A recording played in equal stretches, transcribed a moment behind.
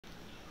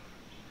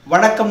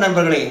வணக்கம்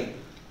நண்பர்களே,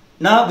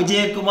 நான்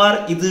விஜயகுமார்.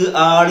 இது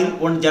ஆலின்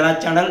ஒன் ஜனா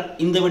சேனல்.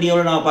 இந்த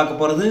வீடியோவில் நான் பார்க்க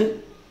போகிறது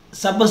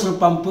சப்மர்சிபிள்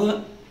பம்பு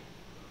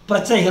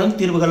பிரச்சனைகளும்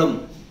தீர்வுகளும்.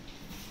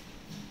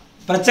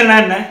 பிரச்சனை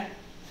என்ன?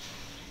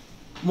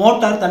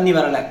 மோட்டார் தண்ணி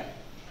வரலை,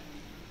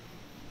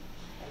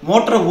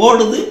 மோட்டர்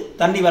ஓடுது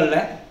தண்ணி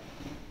வரலை,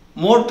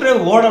 மோட்டரே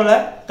ஓடலை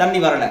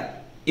தண்ணி வரலை.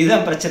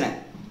 இதுதான் பிரச்சனை.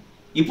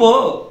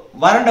 இப்போது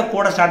வறண்ட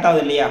கூட ஸ்டார்ட்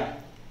ஆகுது இல்லையா,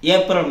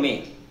 ஏப்ரல் மே.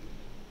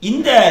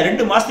 இந்த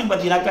 2 மாதத்துக்கு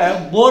பார்த்தீங்கன்னாக்கா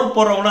போர்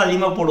போடுறவங்களும்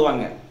அதிகமாக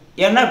போடுவாங்க.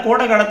 ஏன்னா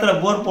கோடை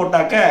காலத்தில் போர்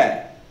போட்டாக்க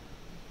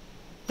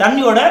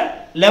தண்ணியோட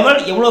லெவல்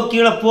எவ்வளோ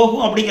கீழே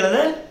போகும் அப்படிங்கிறத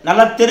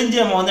நல்லா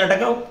தெரிஞ்சு நம்ம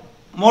வந்துட்டாக்க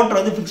மோட்டர்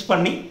வந்து ஃபிக்ஸ்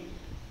பண்ணி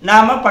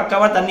நாம்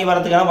பக்காவாக தண்ணி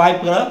வரதுக்கான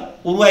வாய்ப்புகளை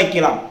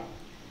உருவாக்கிக்கலாம்.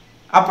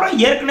 அப்புறம்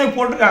ஏற்கனவே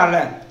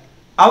போட்டிருக்காங்கல்ல,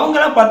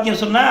 அவங்களாம்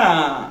பார்த்தீங்கன்னு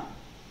சொன்னால்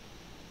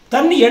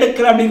தண்ணி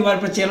எடுக்கல அப்படிங்கிற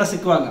மாதிரி பிரச்சனையெல்லாம்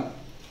சிக்குவாங்க.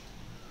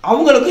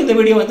 அவங்களுக்கும் இந்த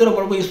வீடியோ வந்து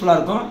ரொம்ப யூஸ்ஃபுல்லாக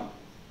இருக்கும்.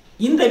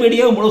 இந்த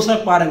வீடியோ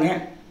முழுசாக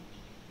பாருங்கள்.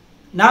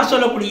 நான்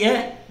சொல்லக்கூடிய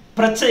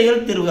பிரச்சனைகள்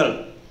தீர்வுகள்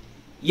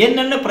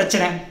என்னென்ன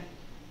பிரச்சனை?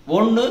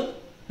 ஒன்று,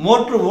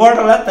 மோட்ரு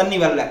ஓடலை தண்ணி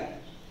வரல.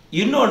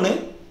 இன்னொன்று,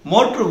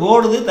 மோட்ரு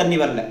ஓடுது தண்ணி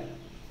வரல.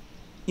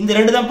 இந்த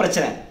 2 தான்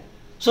பிரச்சனை.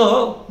 ஸோ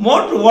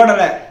மோட்ரு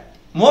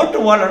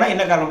ஓடலைன்னா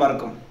என்ன காரணமாக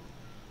இருக்கும்?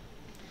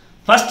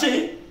 ஃபஸ்ட்டு,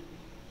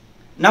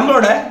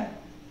 நம்மளோட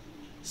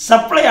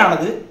சப்ளை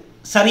ஆனது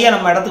சரியாக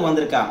நம்ம இடத்துக்கு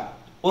வந்திருக்கா.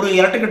 ஒரு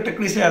எலக்ட்ரிக்கல்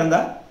டெக்னீஷியனாக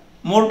இருந்தால்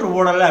மோட்ரு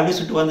ஓடலை அப்படி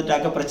சுட்டு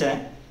வந்துட்டாக்க பிரச்சனை.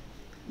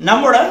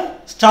 நம்மளோட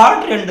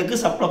ஸ்டார்டர் எண்டுக்கு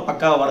சப்ளை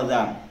பக்காவாக வருதா.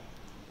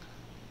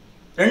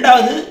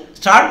 ரெண்டாவது,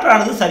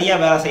 ஸ்டார்டரானது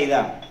சரியாக வேலை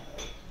செய்யுதா.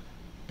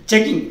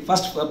 செக்கிங்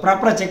ஃபஸ்ட்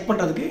ப்ராப்பராக செக்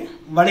பண்ணுறதுக்கு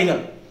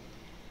வழிகள்.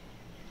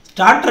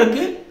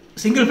 ஸ்டார்டருக்கு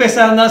சிங்கிள்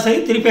ஃபேஸாக இருந்தாலும் சரி,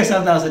 3 ஃபேஸாக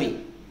இருந்தாலும் சரி,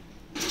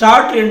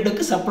 ஸ்டார்டர்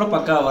எண்டுக்கு சப்ளை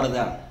பக்காவாக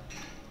வருதா.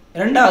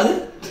 ரெண்டாவது,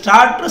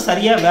 ஸ்டார்டர்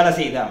சரியாக வேலை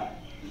செய்யுதா.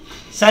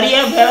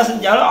 சரியாக வேலை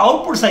செஞ்சாலும்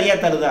அவுட்புட்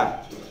சரியாக தருதா.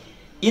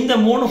 இந்த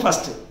 3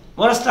 ஃபஸ்ட்டு.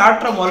 முதல்ல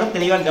ஸ்டார்டரை முதல்ல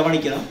தெளிவாக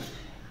கவனிக்கணும்.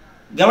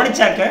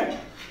 கவனிச்சாக்க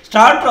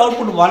ஸ்டார்டர்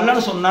அவுட்புட்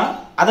வரலன்னு சொன்னால்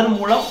அதன்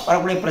மூலம்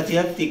வரக்கூடிய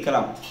பிரச்சனையை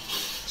தீர்க்கலாம்.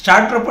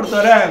 ஸ்டார்டரை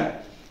பொறுத்தவரை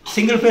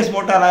சிங்கிள் ஃபேஸ்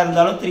மோட்டாராக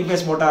இருந்தாலும் 3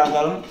 ஃபேஸ் மோட்டாராக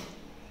இருந்தாலும்,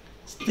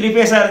 3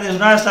 ஃபேஸாக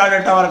இருந்துச்சுன்னா ஸ்டார்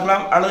டேட்டாவாக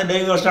இருக்கலாம், அல்லது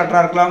டெலிவரி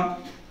ஸ்டார்டராக இருக்கலாம்.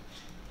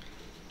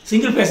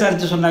 சிங்கிள் ஃபேஸாக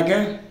இருந்துச்சு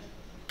சொன்னாக்க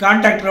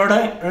கான்டாக்டரோட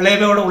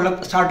ரிலேவோட உள்ள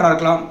ஸ்டார்டராக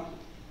இருக்கலாம்,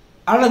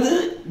 அல்லது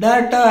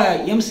டேரெக்டாக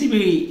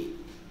எம்சிபி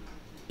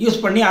யூஸ்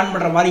பண்ணி ஆன்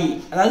பண்ணுற மாதிரி,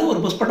 அதாவது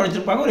ஒரு புஷ் பட்டன்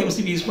வச்சுருப்பாங்க, ஒரு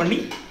எம்சிபி யூஸ் பண்ணி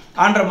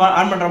ஆன்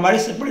பண்ணுற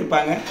மாதிரி செட்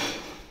பண்ணியிருப்பாங்க.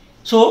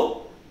 ஸோ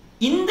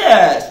இந்த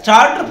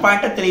ஸ்டார்டர்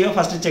பாயிண்ட்டை தெளிவாக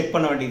ஃபஸ்ட்டு செக்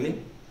பண்ண வேண்டியது.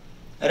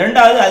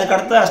 ரெண்டாவது,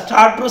 அதுக்கடுத்த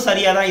ஸ்டார்டரும்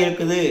சரியாக தான்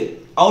இருக்குது,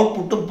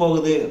 அவுட்புட்டும்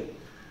போகுது,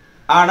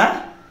 ஆனால்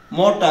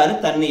மோட்டார்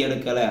தண்ணி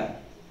எடுக்கலை.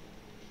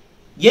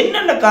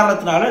 என்னென்ன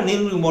காரணத்தினால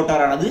நீர்மூழ்கி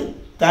மோட்டாரானது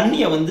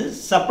தண்ணியை வந்து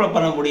சப்ளை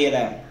பண்ண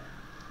முடியலை?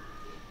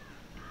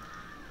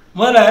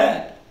 முதல்ல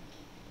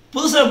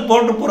புதுசாக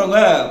போட்டு போகிறவங்க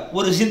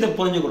ஒரு விஷயத்தை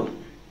புரிஞ்சுக்கணும்.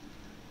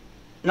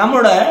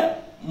 நம்மளோட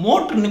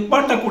மோட்ரு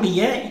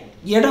நிப்பாட்டக்கூடிய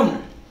இடம்,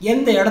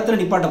 எந்த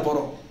இடத்துல நிப்பாட்ட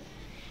போகிறோம்,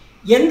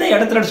 எந்த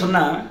இடத்துல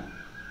சொன்னால்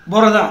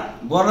போரில்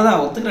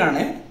தான்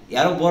ஒத்துக்கிறான்னு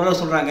யாரும் போரில்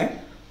சொல்கிறாங்க.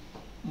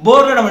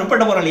 போரில் நம்ம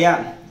நிப்பாட்ட போகிறோம் இல்லையா,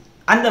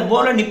 அந்த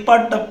போரில்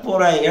நிப்பாட்ட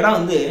போகிற இடம்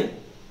வந்து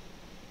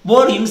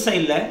போர்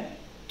இன்சைடில்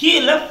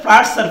கீழே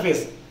ஃப்ளாட்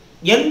சர்ஃபேஸ்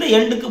எந்த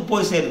எண்டுக்கு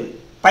போய் சேருது.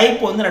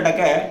 பைப்பு வந்து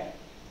நடக்க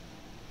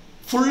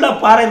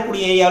ஃபுல்லாக பாறை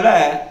இருக்கக்கூடிய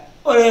ஏரியாவில்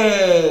ஒரு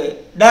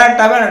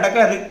டேரெக்டாகவே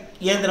நடக்க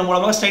இயந்திரம்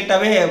மூலமாக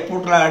ஸ்ட்ரைட்டாகவே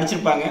பூட்டில்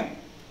அடிச்சிருப்பாங்க.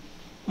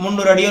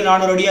 300 அடியோ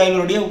 400 அடியோ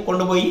 500 அடியோ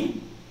கொண்டு போய்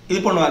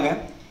இது பண்ணுவாங்க.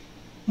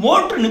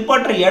 மோட்ரு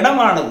நிப்பாட்டுற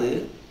இடமானது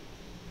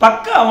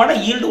பக்காவான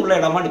ஈல்டு உள்ள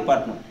இடமா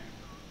நிப்பாட்டணும்.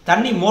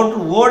 தண்ணி மோட்ரு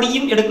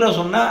ஓடியும்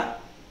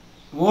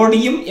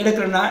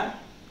எடுக்கிறன்னா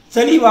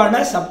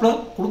தெளிவான சப்ளை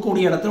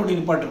கொடுக்கக்கூடிய இடத்துல ஓடி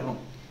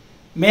நிப்பாட்டிருக்கணும்.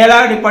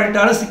 மேலாக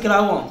நிப்பாட்டிட்டாலும்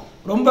சிக்கலாகும்,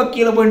 ரொம்ப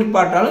கீழே போய்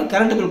நிப்பாட்டாலும்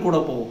கரண்ட் பில் கூட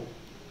போகும்.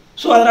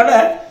 ஸோ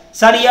அதனால்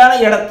சரியான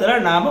இடத்துல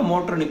நாம்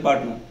மோட்ரு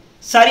நிப்பாட்டணும்.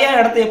 சரியான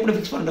இடத்த எப்படி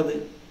ஃபிக்ஸ் பண்ணுறது?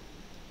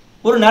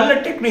 ஒரு நல்ல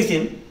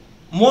டெக்னீஷியன்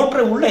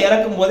மோட்டரை உள்ளே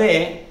இறக்கும் போதே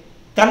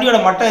தண்ணியோட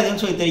மட்டம்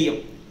எதுன்னு சொல்லி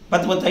தெரியும்.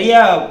 10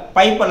 அடியாக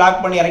பைப்பை லாக்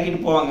பண்ணி இறக்கிட்டு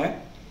போவாங்க.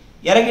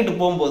 இறக்கிட்டு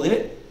போகும்போது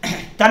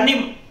தண்ணி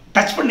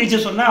டச் பண்ணிடுச்சு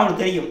சொன்னால்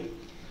அவனுக்கு தெரியும்.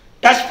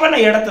 டச் பண்ண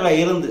இடத்துல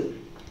இருந்து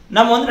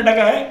நம்ம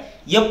வந்துட்டாக்க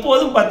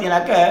எப்போதும்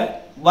பார்த்தீங்கன்னாக்க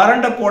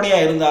வறண்ட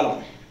கோடையாக இருந்தாலும்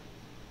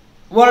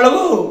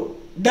ஓரளவு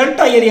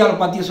டெல்டா ஏரியாவில்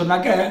பார்த்தீங்க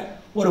சொன்னாக்க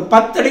ஒரு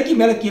 10 அடிக்கு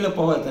மேலே கீழே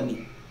போகாது தண்ணி.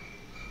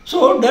 ஸோ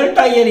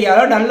டெல்டா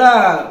ஏரியாவில் நல்லா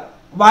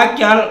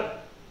வாய்க்கால்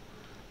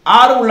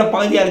ஆறு உள்ள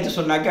பகுதியாக இருந்துச்சு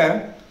சொன்னாக்க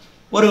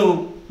ஒரு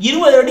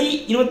 20 அடி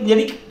 25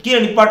 அடி கீழே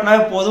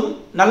நிப்பாட்டினாவே போதும்,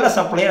 நல்ல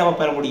சப்ளையை நம்ம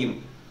பெற முடியும்.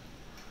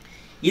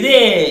 இதே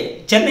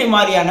சென்னை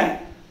மாதிரியான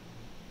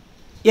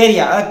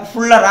ஏரியா, அதாவது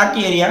ஃபுல்லாக ராக்கி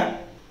ஏரியா,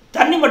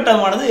 தண்ணி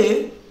மட்டமானது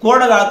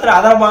கோடை காலத்தில்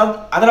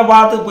அதர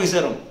பாகத்துக்கு போய்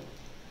சேரும்.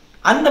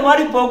 அந்த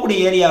மாதிரி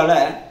போகக்கூடிய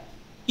ஏரியாவில்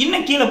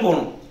இன்னும் கீழே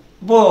போகணும்.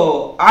 இப்போது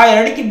 1000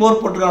 அடிக்கு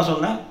போர் போட்டிருக்கான்னு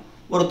சொன்னால்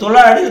ஒரு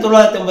 900 அடி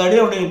 950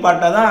 அடி ஒன்று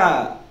நிப்பாட்டால் தான்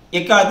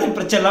எக்காலத்துக்கு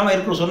பிரச்சனை இல்லாமல்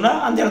இருக்குன்னு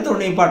சொன்னால் அந்த இடத்துல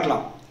ஒன்று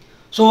நிப்பாட்டலாம்.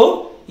 ஸோ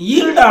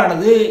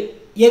ஈல்டானது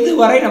எது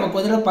வரை நமக்கு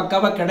வந்து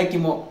பக்காவாக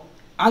கிடைக்குமோ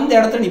அந்த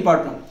இடத்துல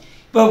நிப்பாட்டணும்.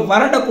 இப்போ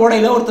வறண்ட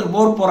கோடையில் ஒருத்தர்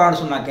போர் போகிறான்னு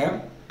சொன்னாக்க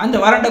அந்த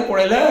வறண்ட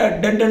கூடையில்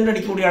டென்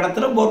அடிக்கக்கூடிய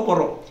இடத்துல போர்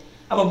போடுறோம்.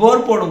 அப்போ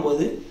போர்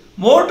போடும்போது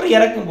மோட்ரு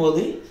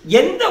இறக்கும்போது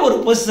எந்த ஒரு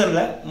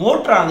பொசிஷனில்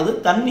மோட்டரானது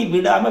தண்ணி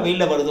விடாமல்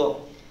வெளியில் வருதோ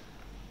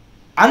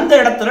அந்த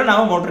இடத்துல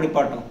நாம் மோட்டர்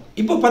நிப்பாட்டணும்.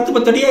 இப்போ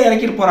 10 அடியாக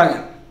இறக்கிட்டு போகிறாங்க.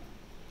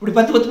 இப்படி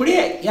 10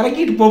 அடியாக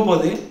இறக்கிட்டு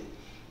போகும்போது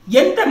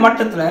எந்த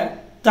மட்டத்தில்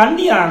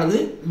தண்ணியானது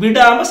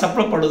விடாமல்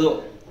சப்ளை பண்ணுதோ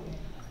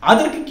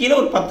அதற்கு கீழே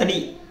ஒரு 10 அடி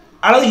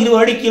அல்லது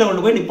 20 அடி கீழே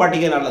கொண்டு போய்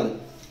நிப்பாட்டிக்க நல்லது.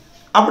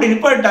 அப்படி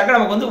நிப்பாட்டிட்டாக்க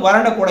நமக்கு வந்து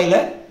வறண்ட கூடையில்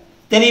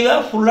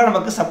தெளிவாக ஃபுல்லாக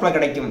நமக்கு சப்ளை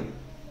கிடைக்கும்,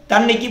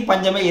 தண்ணிக்கு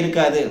பஞ்சமே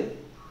இருக்காது.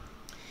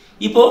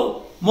 இப்போது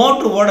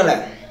மோட்ரு ஓடலை.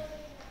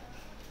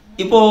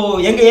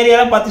 இப்போது எங்கள்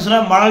ஏரியாலாம்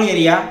பார்த்தீங்கன்னா மணல்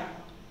ஏரியா,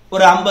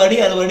 ஒரு 50 அடி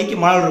 60 அடிக்கு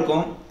மணல்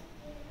இருக்கும்.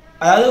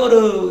 அதாவது ஒரு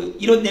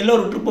 27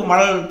 ஒரு ட்ரிப்பு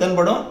மணல்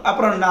தென்படும்,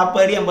 அப்புறம்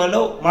 40 அடி 50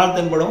 அடி மணல்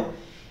தென்படும்.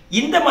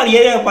 இந்த மாதிரி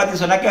ஏரியாவை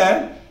பார்த்து சொன்னாக்க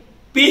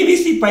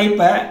பிவிசி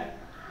பைப்பை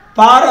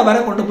பாறை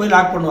வரை கொண்டு போய்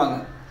லாக் பண்ணுவாங்க.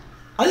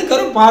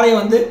 அதுக்கப்புறம் பாறையை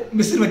வந்து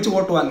மிஷின் வச்சு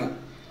ஓட்டுவாங்க.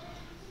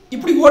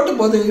 இப்படி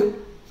ஓட்டும் போது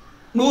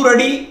 100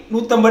 அடி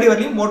 150 அடி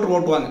வரையும் மோட்ரு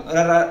ஓட்டுவாங்க,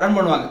 ரன்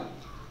பண்ணுவாங்க.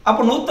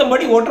 அப்போ 150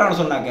 அடி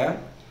ஓட்டுறான்னு சொன்னாக்க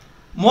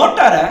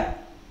மோட்டாரை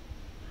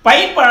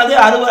பைப்பானது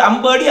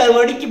 50 அடி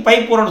 60 அடிக்கு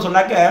பைப் போகிறோன்னு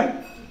சொன்னாக்க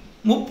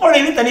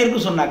 30 அடி தண்ணி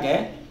இருக்குன்னு சொன்னாக்க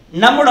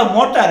நம்மளோட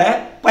மோட்டாரை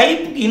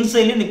பைப்புக்கு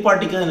இன்சைட்லேயே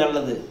நிப்பாட்டிக்கிறது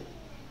நல்லது.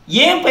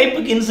 ஏன்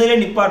பைப்புக்கு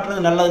இன்சைட்லேயே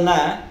நிப்பாட்டுறது நல்லதுன்னா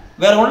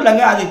வேறு ஒன்றும்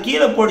இல்லைங்க, அது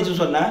கீழே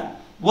போயிடுச்சு சொன்னால்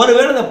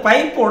ஒருவேளை இந்த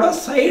பைப்போட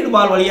சைடு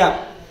வால் வழியாக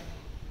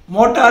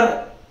மோட்டார்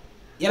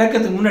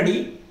இறக்கிறதுக்கு முன்னாடி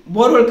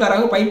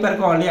போர்வெல்காராக பைப்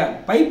இறக்குவாங்க இல்லையா,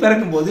 பைப்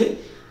இறக்கும்போது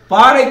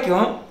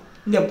பாறைக்கும்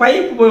இந்த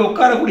பைப்பு போய்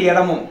உட்காரக்கூடிய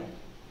இடமும்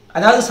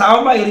அதாவது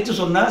சமமாக இருந்துச்சு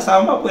சொன்னால்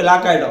சமமாக போய்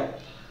லாக் ஆகிடும்.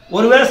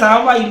 ஒருவேளை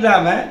சமமாக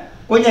இல்லாமல்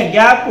கொஞ்சம்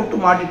கேப் விட்டு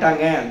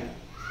மாட்டிட்டாங்க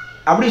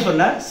அப்படி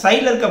சொன்னால்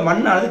சைடில் இருக்க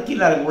மண்ணானது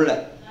கீழே இறங்கும் உள்ள.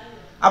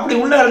 அப்படி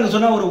உள்ளே இறங்க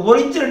சொன்னால் ஒரு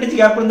 1 இன்ச்சு 2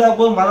 இன்ச்சு கேப் இருந்தால்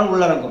போதும் மணல்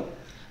உள்ளே இறங்கும்.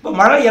 இப்போ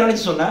மணல்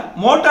இறங்கிச்சு சொன்னால்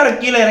மோட்டாரை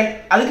கீழே இறங்கி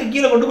அதுக்கு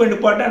கீழே கொண்டு போய்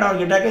நிப்பாட்டேன் நான்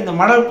கேட்டாக்க இந்த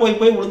மணல் போய்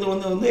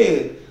விழுந்து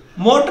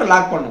மோட்டரை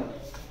லாக் பண்ணும்.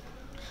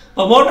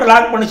 இப்போ மோட்டர்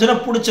லாக் பண்ணிச்சுன்னா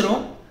பிடிச்சிரும்,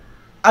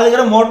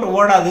 அதுக்கப்புறம் மோட்டர்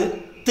ஓடாது.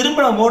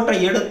 திரும்ப மோட்டரை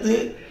எடுத்து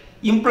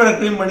இம்ப்ளரை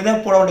க்ளீன் பண்ணி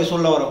தான் போட வேண்டிய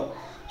சொல்ல வரும்.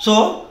 ஸோ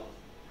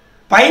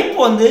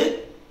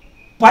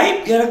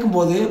பைப்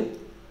இறக்கும்போது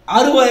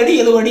 60 அடி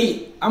 70 அடி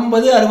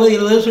 50 60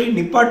 70 சொல்லி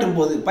நிப்பாட்டும்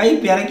போது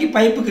பைப் இறக்கி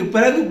பைப்புக்கு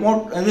பிறகு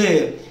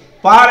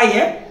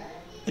பாறையை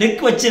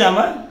ரிக் வச்சு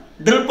நம்ம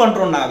ட்ரில்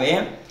பண்ணுறோன்னாவே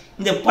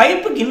இந்த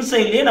பைப்புக்கு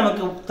இன்சைட்லேயே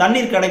நமக்கு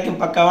தண்ணீர்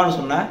கிடைக்கும் பக்காவான்னு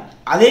சொன்னால்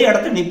அதே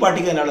இடத்த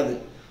நிப்பாட்டிக்க நல்லது.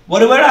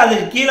 ஒருவேளை அது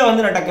கீழே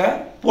வந்து நடக்க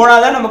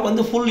போனாதான் நமக்கு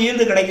வந்து ஃபுல்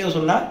ஈல்டு கிடைக்குதுன்னு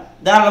சொன்னால்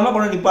தாராளமாக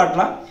கொண்டு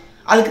நிப்பாட்டலாம்.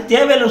 அதுக்கு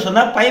தேவையில்லைன்னு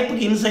சொன்னால்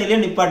பைப்புக்கு இன்சைட்லேயே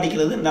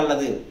நிப்பாட்டிக்கிறது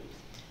நல்லது.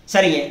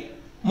 சரிங்க,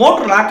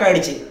 மோட்ரு லாக்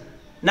ஆகிடுச்சு,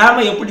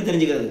 நாம் எப்படி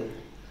தெரிஞ்சுக்கிறது?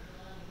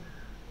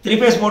 3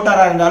 ஃபேஸ்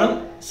மோட்டாராக இருந்தாலும்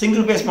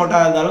சிங்கிள் ஃபேஸ்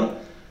மோட்டாராக இருந்தாலும்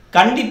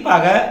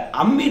கண்டிப்பாக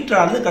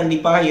அம்மீட்டரானது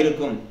கண்டிப்பாக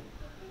இருக்கும்.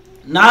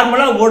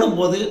 நார்மலாக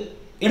ஓடும்போது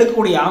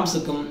எடுக்கக்கூடிய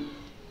ஆம்ஸுக்கும்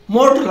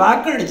மோட்ரு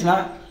லாக் ஆகிடுச்சுன்னா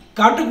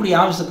காட்டக்கூடிய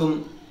ஆம்ஸுக்கும்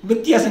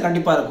வித்தியாசம்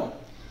கண்டிப்பாக இருக்கும்.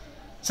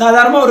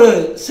 சாதாரணமாக ஒரு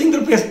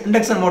single phase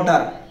induction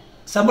motor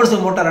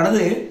submersible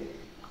மோட்டாரானது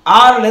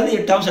 6லேருந்து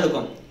 8 arms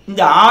எடுக்கும்.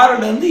 இந்த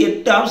 6லேருந்து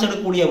 8 ஆம்ஸ்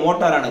எடுக்கக்கூடிய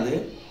மோட்டாரானது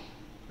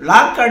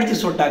லாக் அடித்து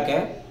சொட்டாக்க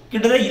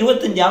கிட்டத்தட்ட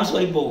 25 ஆம்ஸ்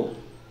வரைக்கும் போகும்.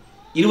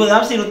 20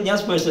 ஆம்ஸ் 25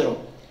 ஆம்ஸ் போய் சேரும்.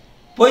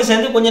 போய்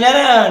சேர்ந்து கொஞ்சம்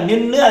நேரம்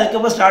நின்று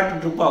அதுக்கப்புறம் ஸ்டார்ட்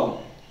ட்ரிப் ஆகும்.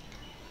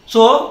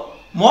 ஸோ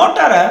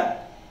மோட்டாரை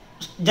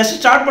ஜஸ்ட்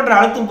ஸ்டார்ட் பண்ணுற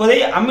அழுத்தும் போதே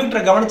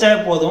அம்மீட்டரை கவனித்தாவே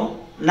போதும்,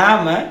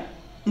 நாம்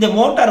இந்த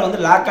மோட்டார் வந்து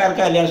லாக்காக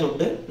இருக்கா இல்லையான்னு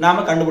சொல்லிட்டு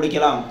நாம்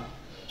கண்டுபிடிக்கலாம்.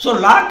 ஸோ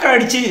லாக்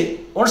ஆகிடுச்சு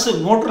ஒன்ஸ்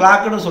மோட்டர்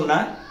லாக்குன்னு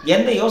சொன்னால்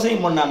எந்த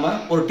யோசனையும் பண்ணாமல்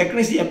ஒரு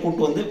டெக்னீஷியை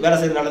கூப்பிட்டு வந்து வேலை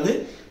செய்ய நல்லது.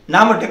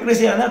 நாம்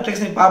டெக்னீஷியாக இருந்தால்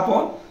டெக்னீஷியன்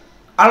பார்ப்போம்.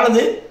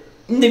 அல்லது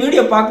இந்த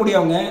வீடியோ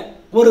பார்க்கக்கூடியவங்க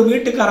ஒரு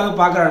வீட்டுக்காரங்க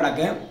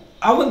பார்க்குறாங்கனாக்க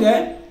அவங்க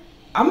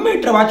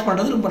அம்மீட்டரை வாட்ச்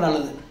பண்ணுறது ரொம்ப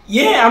நல்லது.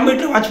 ஏன்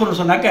அம்மீட்டரை வாட்ச்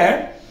பண்ணணும்னு சொன்னாக்க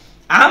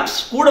ஆம்ஸ்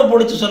கூட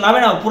போடுச்சு சொன்னாவே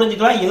நம்ம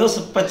புரிஞ்சுக்கலாம் ஏதோ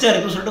பிரச்சனை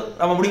இருக்குன்னு சொல்லிட்டு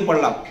நம்ம முடிவு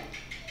பண்ணலாம்.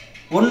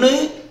 ஒன்று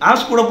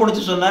ஆம்ஸ் கூட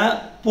போடுச்சு சொன்னால்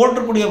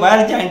போட்டிருக்கூடிய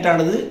வயர்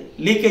ஜாயிண்டானது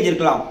லீக்கேஜ்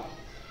இருக்கலாம்.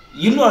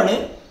 இன்னொன்று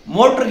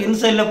மோட்டருக்கு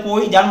இன்சைடில்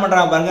போய் ஜாயின்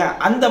பண்ணுறாங்க பாருங்கள்,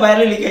 அந்த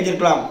வயரில் லீக்கேஜ்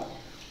இருக்கலாம்.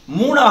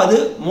 மூணாவது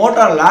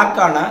மோட்டார் லாக்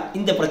ஆனால்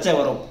இந்த பிரச்சனை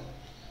வரும்.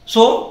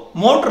 ஸோ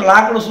மோட்டர்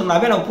லாக்னு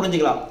சொன்னாவே நம்ம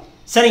புரிஞ்சுக்கலாம்.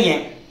 சரிங்க,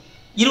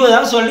 20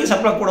 ஆம்ஸ் சொல்லி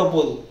சப்ளை கூட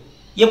போகுது,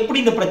 எப்படி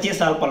இந்த பிரச்சனையை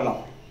சால்வ் பண்ணலாம்?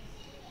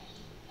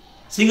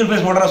 சிங்கிள்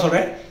ஃபேஸ் மோட்டராக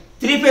சொல்கிறேன்.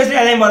 3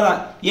 ஃபேஸ்லேயும் அதே மாதிரி தான்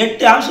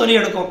 8 ஆம்ஸ்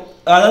வரையும் எடுக்கும்.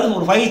 அதாவது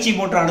ஒரு 5G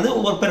மோட்டரானது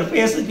ஒவ்வொரு பெர்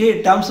ஃபேஸுக்கு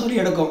 8 ஆம்ஸ்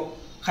வரையும் எடுக்கும்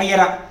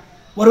ஹையராக.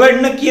 ஒருவேளை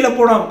இன்னும் கீழே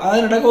போனோம்,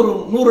 அதாவது நடக்க ஒரு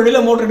 100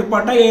 அடியில் மோட்டர்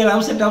டிப்பாட்டால் 7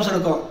 ஆம்ஸ் 8 ஆம்ஸ்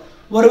எடுக்கும்.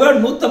 ஒருவேளை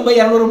 150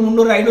 200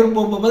 300 500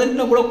 போகும்போது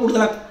இன்னும் கூட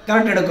கூடுதலாக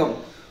கரண்ட் எடுக்கும்.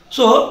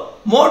 ஸோ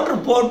மோட்ரு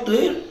போட்டு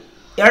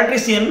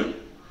எலக்ட்ரிஷியன்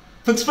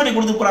ஃபிக்ஸ் பண்ணி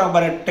கொடுத்து போகிறாங்க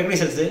பாரு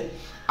டெக்னீஷியன்ஸு,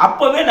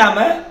 அப்போவே நாம்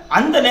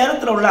அந்த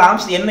நேரத்தில் உள்ள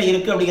ஆம்ஸ் என்ன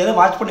இருக்குது அப்படிங்கிறத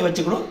வாட்ச் பண்ணி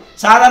வச்சுக்கணும்.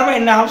 சாதாரணமாக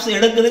என்ன ஆம்ஸ்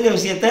எடுக்குதுங்கிற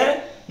விஷயத்த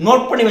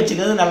நோட் பண்ணி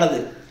வச்சுக்கிறது நல்லது.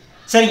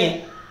 சரிங்க,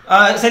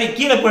 சரி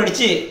கீழே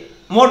போயிடுச்சு,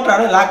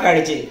 மோட்டரானு லாக்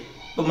ஆகிடுச்சு.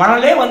 இப்போ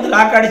மணலே வந்து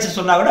லாக் ஆகிடுச்சு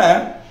சொன்னால் கூட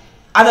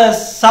அதை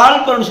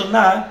சால்வ் பண்ணணும்னு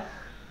சொன்னால்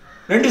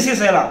 2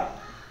 விஷயம் செய்யலாம்.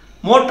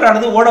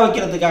 மோட்டரானது ஓட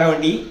வைக்கிறதுக்காக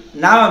வேண்டி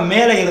நாம்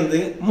மேலே இருந்து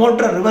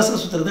மோட்டரை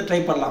ரிவர்ஸில் சுற்றுறது ட்ரை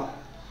பண்ணலாம்.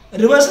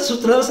 ரிவர்ஸில்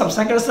சுற்றுறது சம்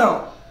செகண்ட்ஸ் தான்,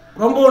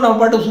 ரொம்பவும் நம்ம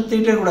பாட்டு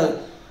சுற்றிக்கிட்டே கூடாது.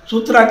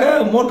 சுற்றுறாக்க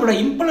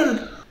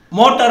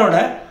மோட்டாரோட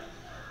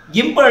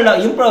இம்பலை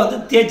வந்து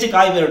தேய்ச்சி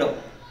காய போயிடும்.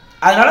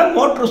 அதனால்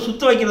மோட்ரு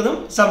சுற்ற வைக்கிறதும்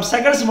சம்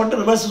செகண்ட்ஸ்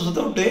மட்டும் ரிவர்ஸ்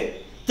சுற்ற விட்டு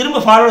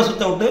திரும்ப ஃபார்வர்டு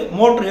சுற்ற விட்டு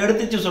மோட்ரு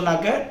எடுத்துச்சு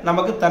சொன்னாக்க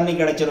நமக்கு தண்ணி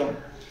கிடச்சிடும்.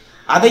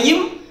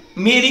 அதையும்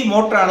மீறி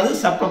மோட்டரானது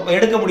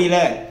எடுக்க முடியல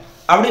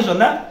அப்படின்னு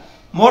சொன்னால்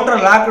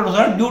மோட்டர் லாக்னு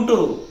சொன்னால் டியூ டு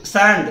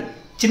சாண்ட்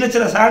சின்ன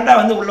சின்ன சாண்டாக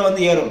வந்து உள்ளே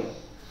வந்து ஏறும்.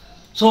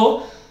 ஸோ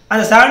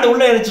அந்த சாண்டு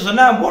உள்ளே ஏறிச்சு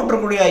சொன்னால்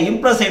மோட்டருக்குடைய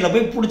இம்ப்ரஸ் சைடில்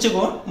போய்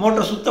பிடிச்சிக்கும்,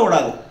 மோட்டரை சுற்ற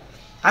விடாது.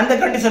 அந்த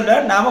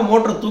கண்டிஷனில் நாம்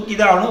மோட்டரை தூக்கி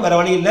தான் ஆகணும், வேறு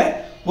வழி இல்லை.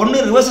 ஒன்று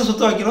ரிவர்ஸை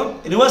சுற்ற வைக்கணும்,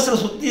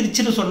 ரிவர்ஸில்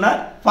சுற்றிருச்சுன்னு சொன்னால்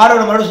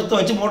ஃபார்வர்டு மறுபடியும் சுற்ற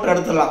வச்சு மோட்டர்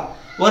எடுத்துடலாம்.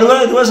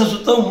 ஒருவேளை ரிவர்ஸை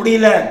சுற்றவும்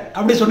முடியல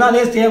அப்படி சொன்னால்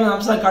அதே சேம்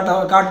அம்சம்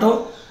காட்டும்,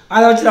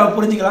 அதை வச்சு நம்ம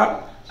புரிஞ்சுக்கலாம்.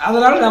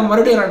 அதனால் நம்ம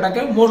மறுபடியும்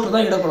ரெண்டாக்க மோட்ரு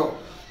தான் எடுக்கணும்.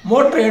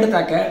 மோட்டரை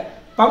எடுத்தாக்க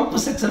பம்ப்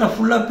செக்ஷனை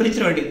ஃபுல்லாக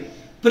பிரிச்சிட வேண்டியது.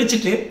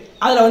 பிரிச்சுட்டு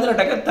அதில் வந்து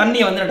ரெண்டாக்க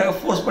தண்ணியை வந்து ரெண்டாக்க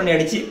ஃபோர்ஸ் பண்ணி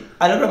அடித்து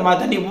அதில் இருக்கிற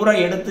தண்ணி பூரா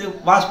எடுத்து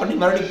வாஷ் பண்ணி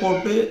மறுபடியும்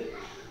போட்டு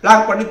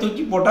லாக் பண்ணி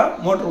தூக்கி போட்டால்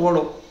மோட்ரு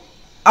ஓடும்.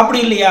 அப்படி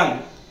இல்லையா,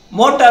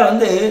 மோட்டார்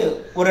வந்து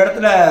ஒரு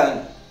இடத்துல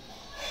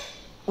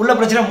உள்ள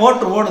பிரச்சனை,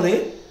 மோட்ரு ஓடுது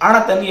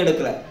ஆனால் தண்ணி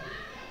எடுக்கலை.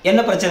 என்ன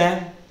பிரச்சனை?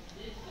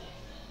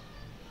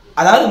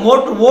 அதாவது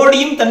மோட்ரு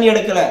ஓடியும் தண்ணி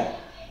எடுக்கலை.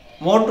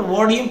 மோட்ரு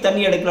ஓடியும்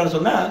தண்ணி எடுக்கலைன்னு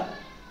சொன்னால்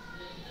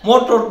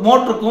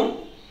மோட்ருக்கும்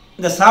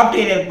இந்த சாஃப்ட்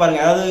ஏரியா இருக்கு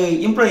பாருங்கள், அதாவது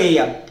இம்ப்ரூவ்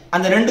ஏரியா,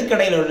 அந்த ரெண்டு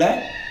கடையில் உள்ள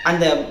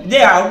அந்த இதே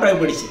அவுட் ஆகி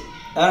போயிடுச்சு.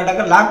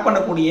 அதாவது லாக்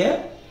பண்ணக்கூடிய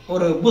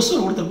ஒரு புஷ்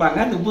கொடுத்துருப்பாங்க,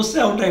 அந்த புஷ்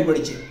அவுட் ஆகி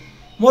போயிடுச்சு.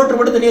 மோட்ரு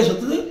மட்டும் தனியாக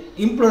சுற்றுது,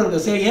 இம்ப்ரூவ் இருக்க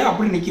சரியா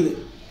அப்படி நிற்கிது.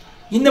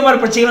 இந்த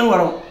மாதிரி பிரச்சனைகளும்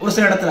வரும் ஒரு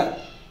சில இடத்துல.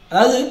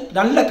 அதாவது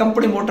நல்ல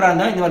கம்பெனி மோட்டராக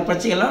இருந்தால் இந்த மாதிரி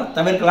பிரச்சனைகள்லாம்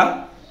தவிர்க்கலாம்.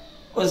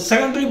 ஒரு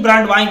செகண்டரி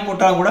பிராண்ட் வாங்கி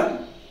போட்டாலும் கூட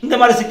இந்த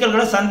மாதிரி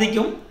சிக்கல்களை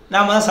சந்திக்கும்.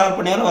 நாம் தான் சால்வ்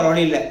பண்ணியாலும் வர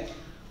வழி இல்லை.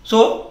 ஸோ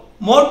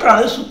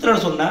மோட்டரானது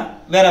சுற்றுறன்னு சொன்னால்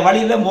வேறு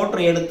வழியில்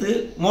மோட்டரை எடுத்து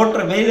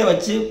மோட்டரை வெளியில்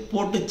வச்சு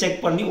போட்டு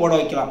செக் பண்ணி ஓட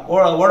வைக்கலாம்.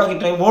 ஓட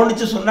வைக்கிற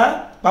ஓடிச்சு சொன்னால்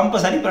பம்பை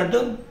சரி பண்ணிட்டு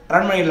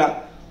ரன் பண்ணிடலாம்.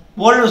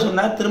 ஓடணும்னு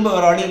சொன்னால் திரும்ப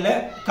வேறு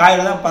வழியில்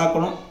காயில் தான்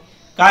பார்க்கணும்.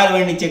 காயில்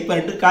வேண்டி செக்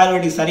பண்ணிவிட்டு காயில்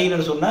வேண்டி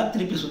சரியில்லைன்னு சொன்னால்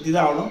திருப்பி சுற்றி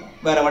தான் ஆகணும்,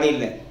 வேறு வழி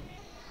இல்லை.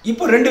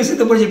 இப்போ ரெண்டு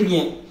விஷயத்தை புரிஞ்சுப்பீங்க.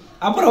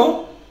 அப்புறம்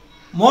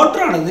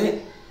மோட்டரானது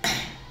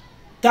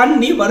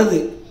தண்ணி வருது,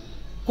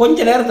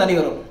 கொஞ்ச நேரம் தண்ணி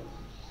வரும்,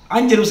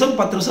 5 நிமிஷம்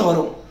 10 நிமிஷம்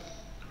வரும்.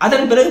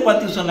 அதன் பிறகு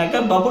பார்த்தீங்கன்னு சொன்னாக்கா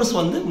பபுள்ஸ்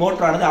வந்து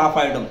மோட்டரானது ஆஃப்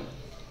ஆகிடும்.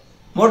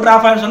 மோட்ரு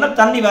ஆஃப் ஆகிடும் சொன்னால்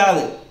தண்ணி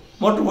வராது,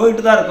 மோட்ரு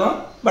போயிட்டு தான் இருக்கும்,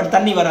 பட்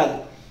தண்ணி வராது.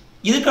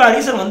 இதுக்கான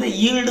ரீசன் வந்து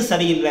ஈல்டு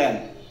சரியில்லை.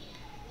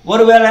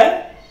 ஒருவேளை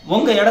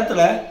உங்கள்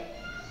இடத்துல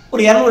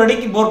ஒரு 200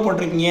 அடிக்கு போர்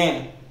போட்டிருக்கீங்க,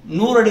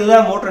 100 அடி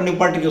தான் மோட்டரை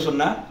நிப்பாட்டிக்க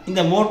சொன்னால்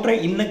இந்த மோட்டரை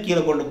இன்னும்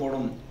கீழே கொண்டு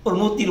போகணும். ஒரு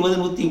 120,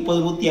 130,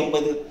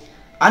 150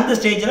 அந்த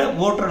ஸ்டேஜில்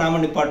மோட்டரை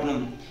நாம்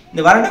நிப்பாட்டணும்.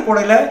 இந்த வறண்ட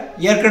கூடையில்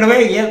ஏற்கனவே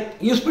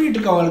யூஸ் பண்ணிகிட்டு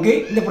இருக்கவங்களுக்கு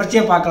இந்த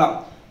பிரச்சனையை பார்க்கலாம்.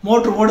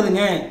 மோட்ரு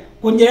ஓடுதுங்க,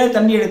 கொஞ்ச நேரம்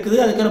தண்ணி எடுக்குது,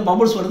 அதுக்கப்புறம்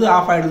பபுள்ஸ் வருது,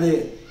 ஆஃப் ஆகிடுது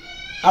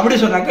அப்படி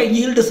சொன்னாக்கா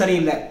ஈல்டு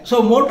சரியில்லை. ஸோ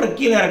மோட்டரை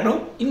கீழே இறக்கணும்,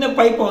 இன்னும்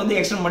பைப்பை வந்து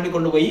எக்ஸ்டெண்ட் பண்ணி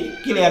கொண்டு போய்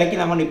கீழே இறக்கி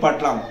நம்ம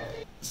நிப்பாட்டலாம்.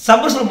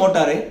 சப்மர்சிபிள்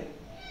மோட்டாரு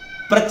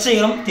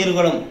பிரச்சனைகளும்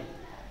தீர்வுகளும்.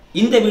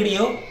 இந்த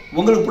வீடியோ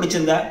உங்களுக்கு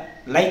பிடிச்சிருந்தா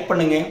லைக்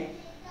பண்ணுங்கள்,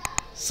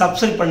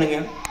 சப்ஸ்கிரைப்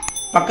பண்ணுங்கள்,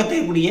 பக்கத்தில்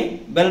இருக்கக்கூடிய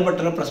பெல்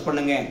பட்டனை ப்ரெஸ்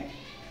பண்ணுங்கள்.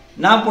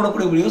 நான்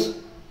போடக்கூடிய வீடியோஸ்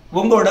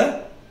உங்களோட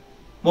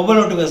மொபைல்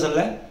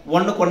நோட்டிஃபிகேஷனில்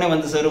ஒன்றுக்கு ஒன்றே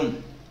வந்து சேரும்.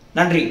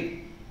 நன்றி.